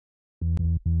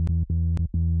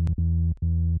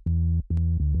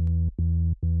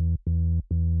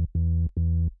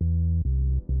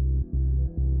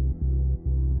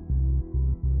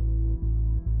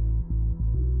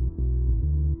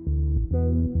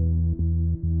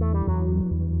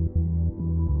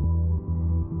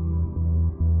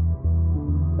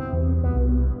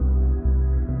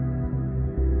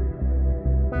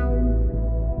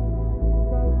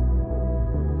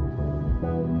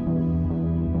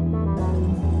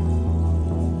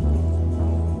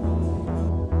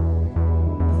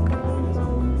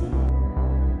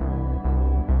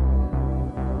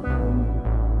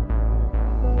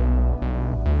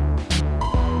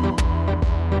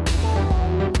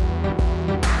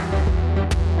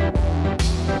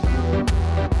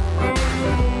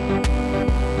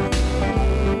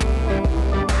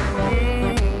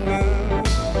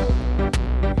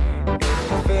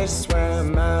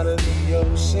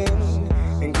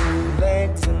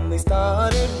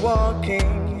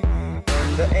walking,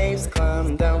 and the apes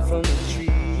climbed down from the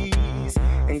trees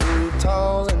and grew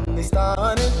tall, and they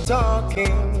started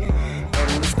talking,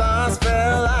 and the stars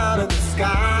fell out of the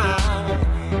sky,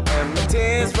 and the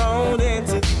tears rolled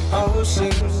into the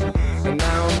ocean. And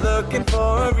now I'm looking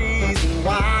for a reason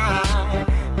why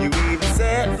you even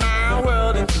set my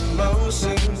world into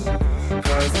motion.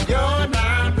 'Cause you're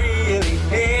not really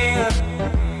here,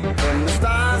 and the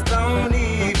stars don't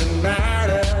even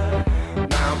matter.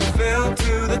 Now I'm filled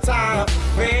to the top of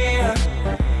fear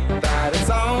that it's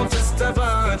all just a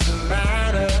bunch of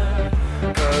matter.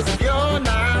 'Cause if you're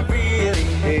not really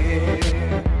here,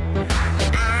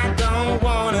 I don't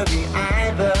wanna be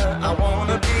either. I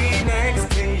wanna be next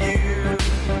to you.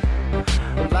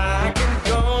 Black and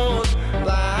gold,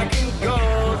 black and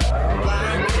gold,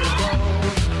 black and gold.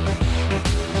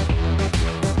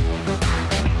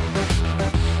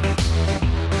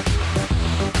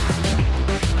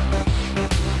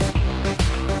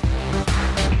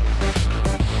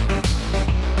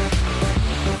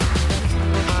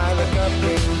 I look up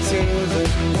into the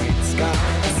night sky,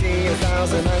 see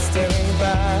 1,000 eyes staring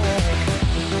back,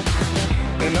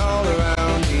 and all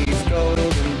around these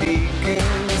golden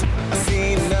beacons I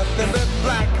see nothing but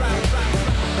black.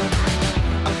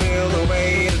 I feel the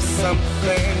weight of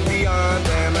something beyond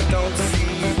them. I don't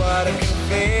see what I can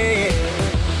feel.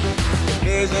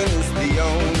 Vision is the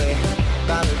only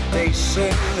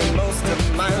validation, and most of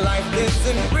my life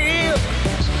isn't real.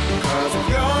 'Cause if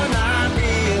you're not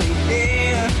really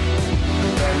here,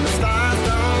 then the stars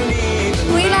don't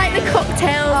even We like the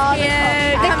cocktails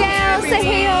here, the girls, the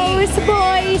heels, the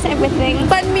boys, everything.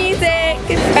 Fun music.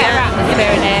 Better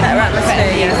atmosphere in here. Better atmosphere,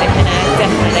 Better music in here,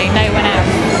 definitely. No one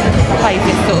else plays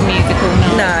this sort of musical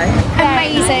night. No.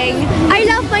 Amazing. I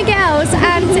love my girls,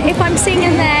 and if I'm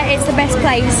singing there, it's the best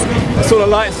place. Sort of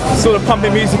lights, sort of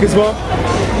pumping music as well.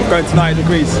 Going to 90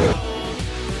 degrees.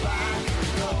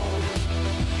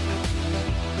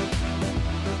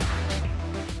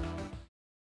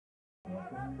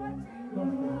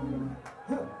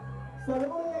 So the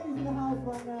all ladies in the house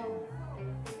right now.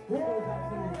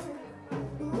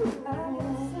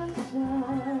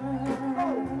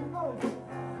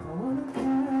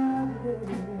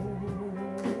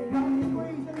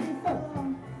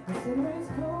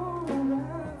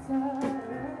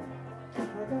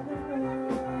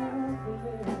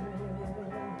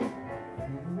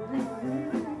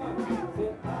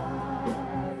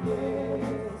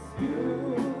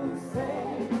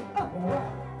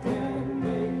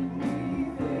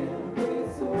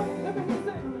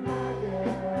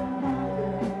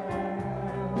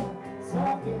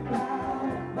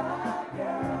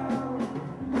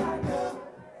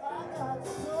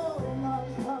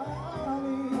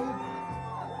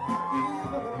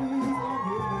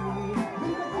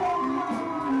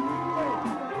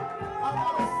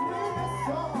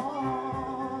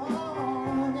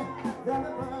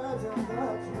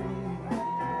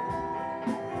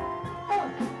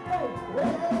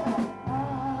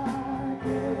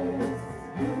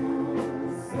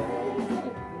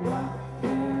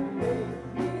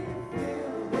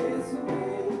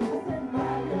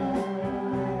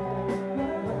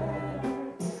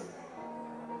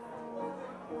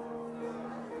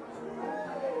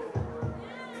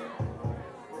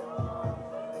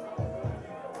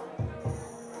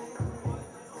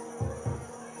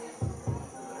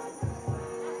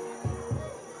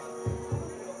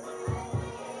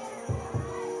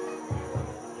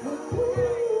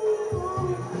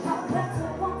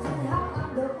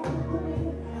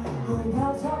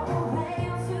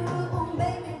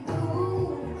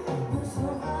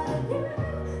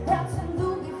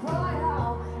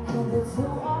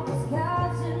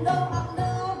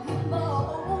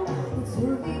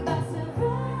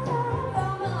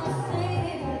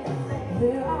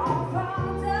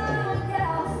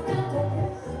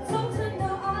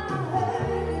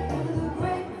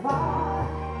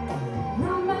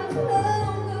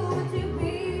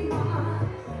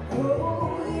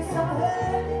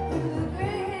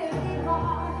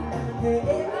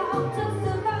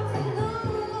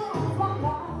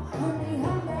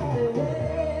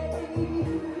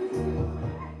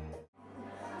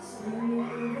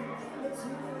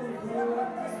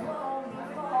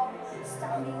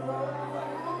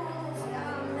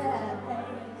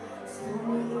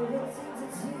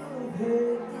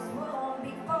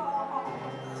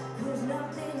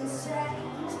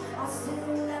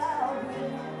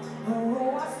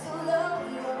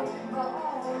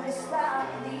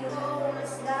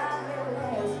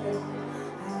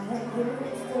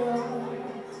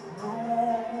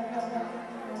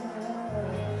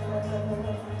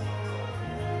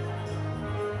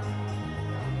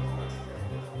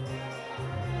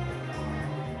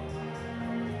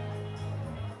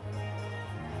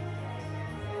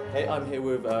 Hey, I'm here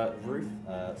with Ruth,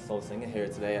 soul singer, here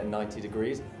today at 90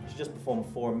 Degrees. She just performed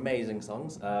 4 amazing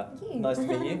songs. Nice to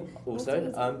meet you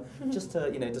also. Just to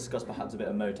discuss perhaps a bit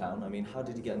of Motown. I mean, how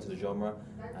did you get into the genre?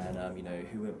 And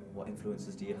what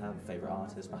influences do you have? Favourite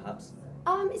artists perhaps?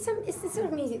 It's the sort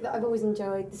of music that I've always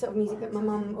enjoyed, the sort of music that my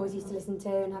mum always used to listen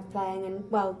to and have playing, and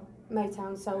well,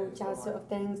 Motown, soul, jazz sort of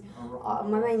things.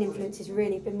 My main influence has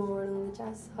really been more along the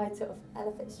jazz side, sort of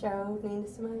Ella Fitzgerald, Nina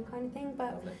Simone kind of thing,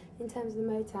 but in terms of the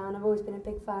Motown, I've always been a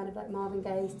big fan of like Marvin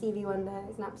Gaye. Stevie Wonder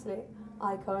is an absolute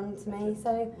icon to me,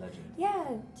 so yeah,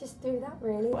 just through that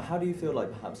really. How do you feel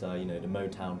like perhaps the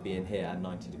Motown being here at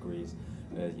 90 Degrees,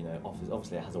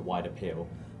 obviously it has a wide appeal,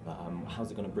 but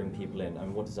how's it going to bring people in? I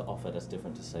mean, what does it offer that's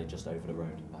different to say just over the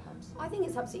road perhaps? I think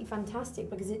it's absolutely fantastic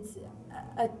because it's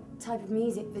a type of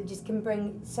music that just can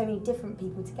bring so many different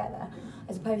people together,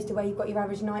 as opposed to where you've got your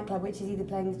average nightclub which is either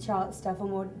playing the chart stuff or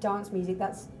more dance music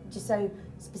that's just so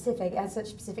specific, it has such a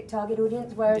specific target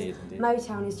audience, whereas indeed.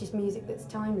 Motown is just music that's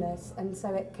timeless, and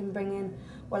so it can bring in,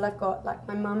 well, I've got like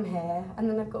my mum here, and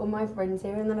then I've got all my friends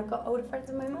here, and then I've got older friends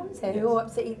of my mum's here who all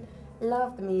absolutely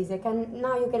love the music, and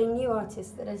now you're getting new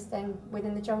artists that are staying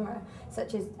within the genre,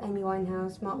 such as Amy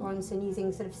Winehouse, Mark Ronson,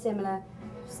 using sort of similar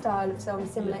style of song,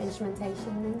 similar instrumentation,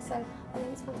 and so I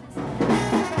think it's fantastic.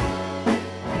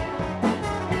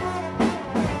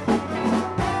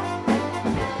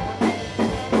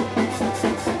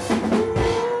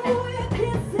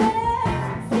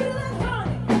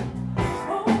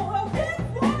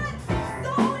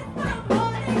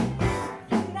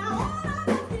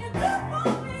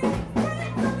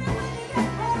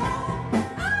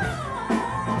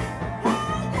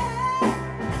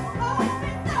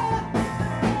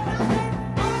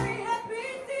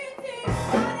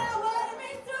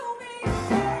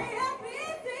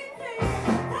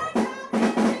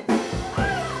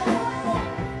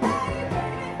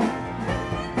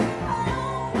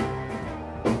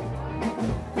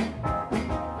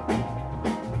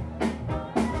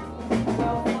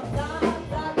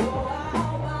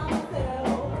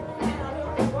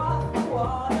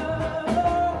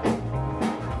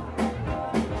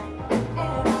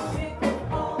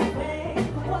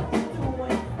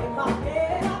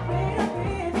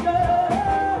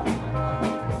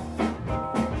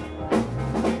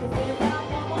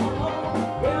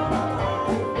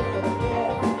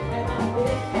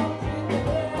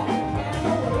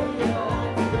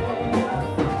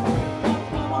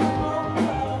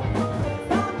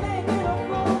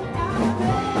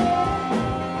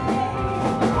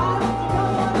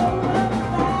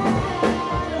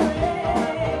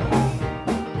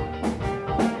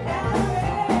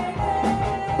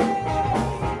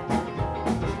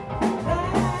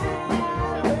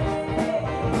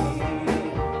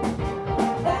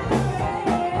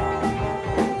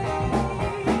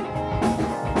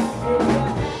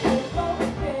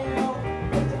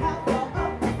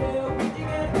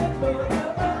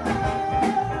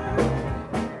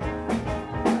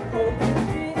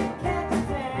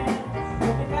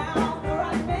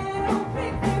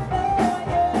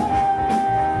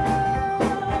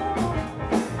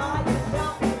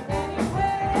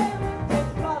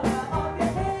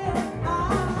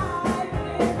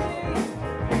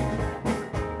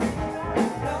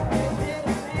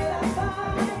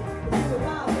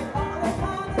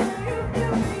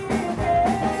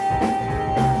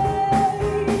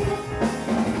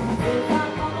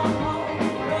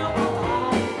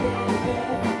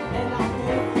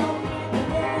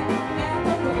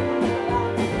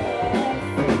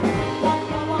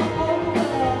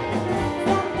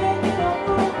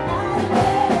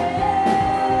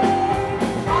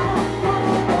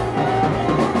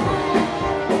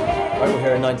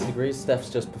 Here at 90 Degrees,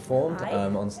 Steph's just performed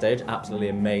on stage, absolutely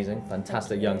amazing,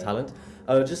 fantastic young talent.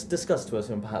 Just discuss to us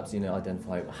and perhaps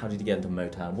identify, how did you get into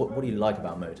Motown? What do you like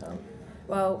about Motown?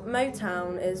 Well,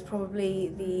 Motown is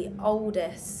probably the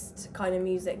oldest kind of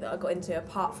music that I got into,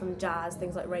 apart from jazz,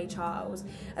 things like Ray Charles.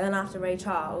 And then after Ray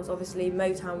Charles, obviously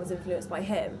Motown was influenced by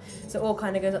him. So it all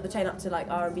kind of goes up the chain up to like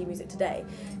R&B music today.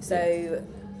 So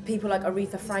people like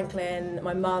Aretha Franklin,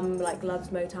 my mum loves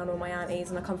Motown, or my aunties,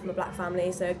 and I come from a black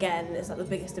family, so again, it's like the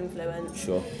biggest influence.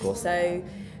 Sure, of course. So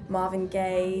Marvin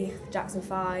Gaye, Jackson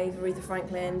 5, Aretha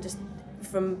Franklin, just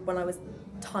from when I was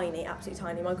tiny, absolutely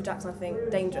tiny. Michael Jackson, I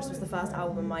think Dangerous was the first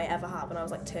album I ever had when I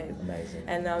was like 2. Amazing.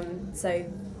 And so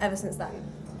ever since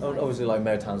then. Obviously, like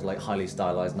Motown's like highly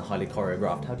stylized and highly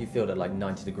choreographed. How do you feel that like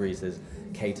 90 Degrees has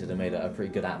catered and made it a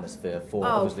pretty good atmosphere for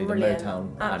obviously brilliant. the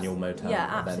Motown annual Motown Yeah,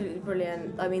 event? absolutely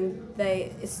brilliant. I mean,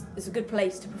 it's a good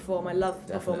place to perform. I love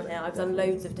performing here. I've done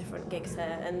loads of different gigs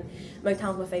here, and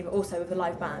Motown's my favourite. Also with the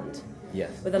live band. Yes.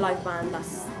 With the live band,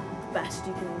 that's best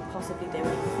you can possibly do.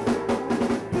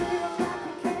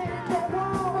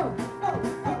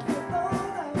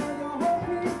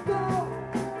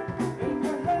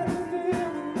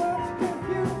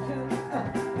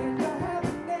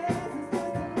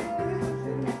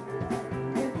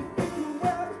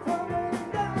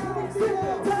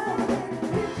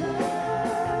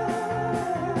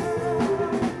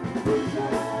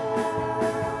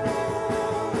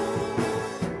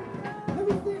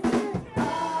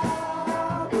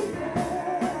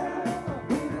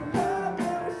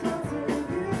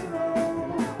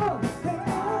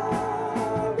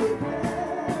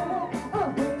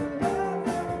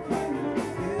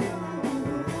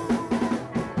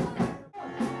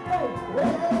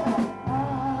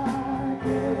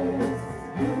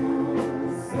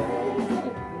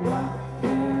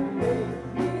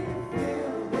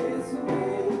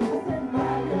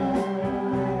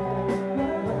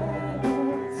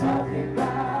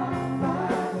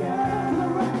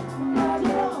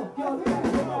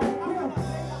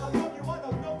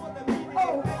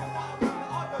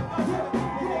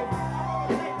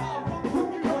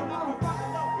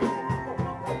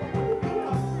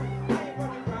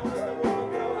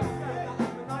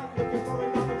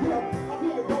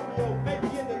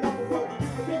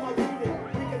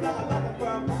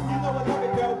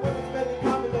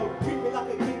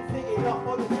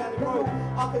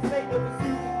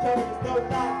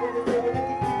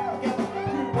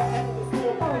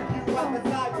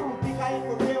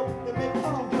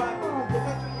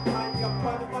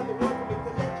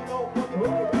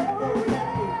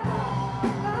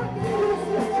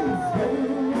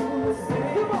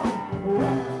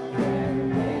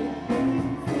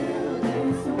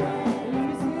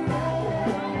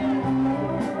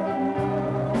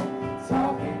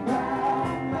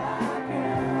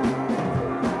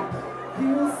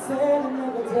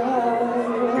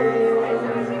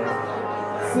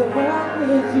 So how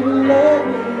could you love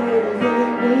me and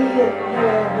leave me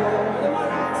forever?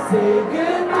 Say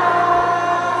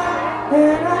goodnight,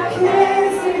 and I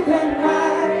can't sleep at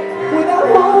night without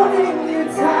holding you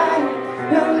tight.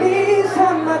 Don't leave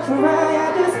time I try, I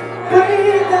just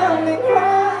break down and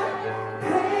cry.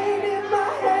 Pain in my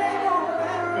head, all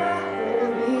around,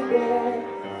 baby,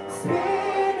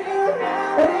 spinning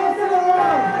around and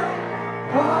around.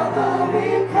 Although we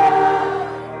come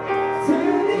to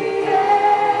the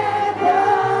end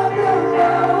of the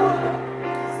road,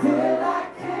 still I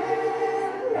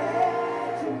can't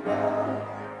let you go.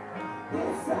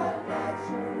 It's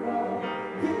unnatural.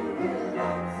 You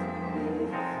belong to me,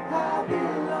 I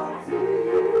belong to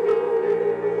you.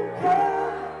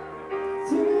 Come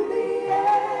to the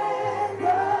end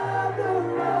of the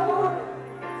road,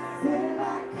 still I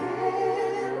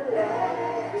can't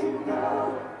let you go.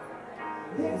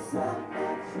 It's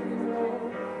unnatural.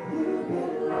 You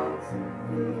belong to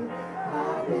me,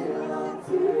 I belong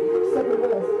to you. Second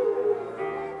verse.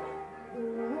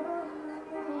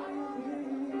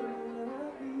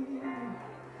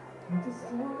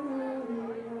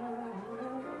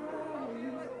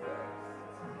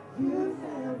 You've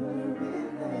never been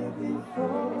there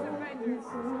before.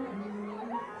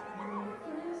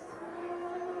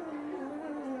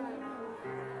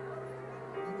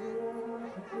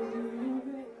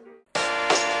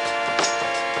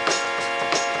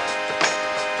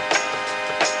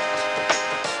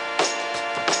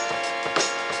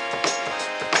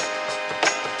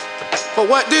 But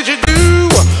what did you do?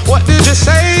 What did you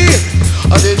say?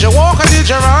 Or did you walk or did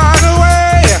you run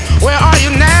away? Where are you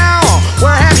now?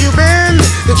 Where have you been?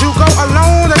 Did you go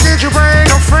alone or did you bring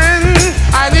a friend?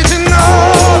 I need to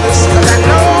know this, 'cause I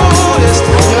noticed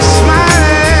you're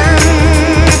smiling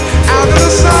out in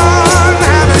the sun,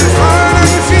 having fun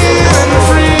and feeling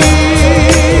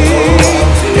free.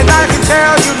 And I can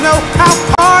tell you know how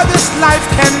hard this life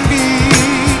can be,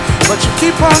 but you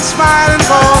keep on smiling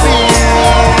for me.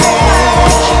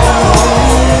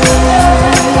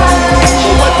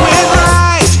 What went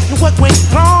right and what went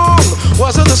wrong?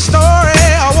 Was it a story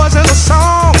or was it a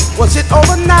song? Was it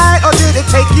overnight or did it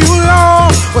take you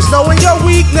long? Was knowing your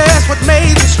weakness what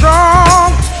made you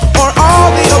strong? Or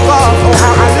all the above? Oh,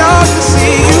 how I love to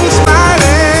see you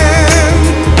smiling.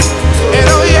 And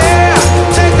oh yeah,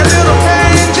 take a little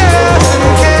pain just in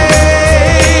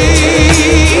case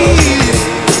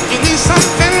you need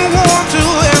something warm to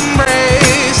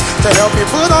embrace to help you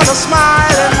put on a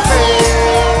smiling face.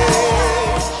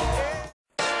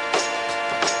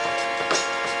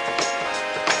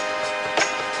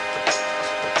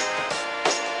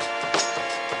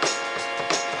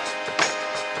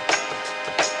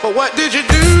 But what did you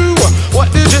do?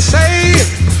 What did you say?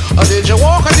 Or did you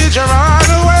walk or did you run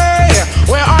away?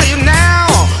 Where are you now?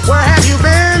 Where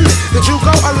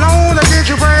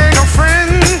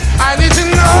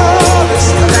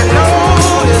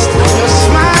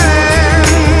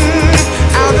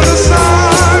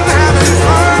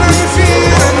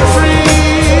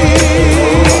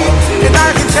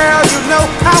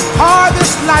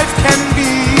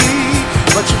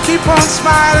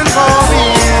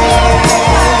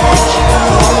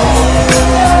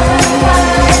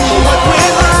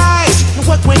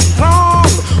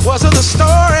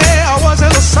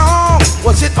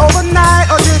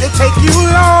take you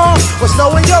long? Was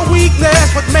knowing your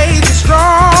weakness what made you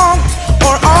strong?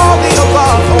 Or all the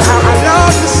above? Oh, how I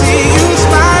love to see you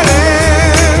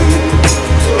smiling.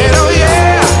 And oh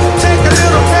yeah, take a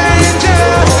little pain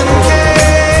just in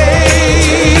case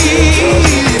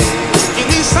you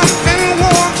need something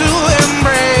warm to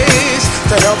embrace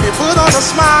to help you put on a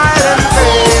smiling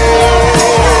face.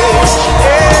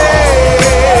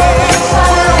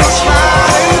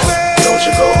 Don't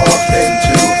you go off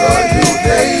into the new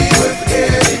day with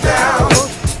any doubt.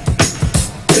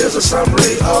 Here's a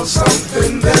summary of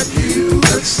something that you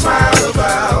could smile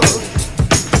about.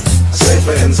 Say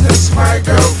for instance, my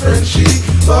girlfriend, she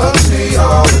loves me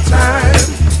all the time.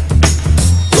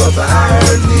 But the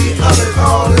irony of it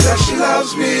all is that she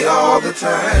loves me all the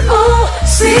time. Oh,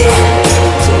 see.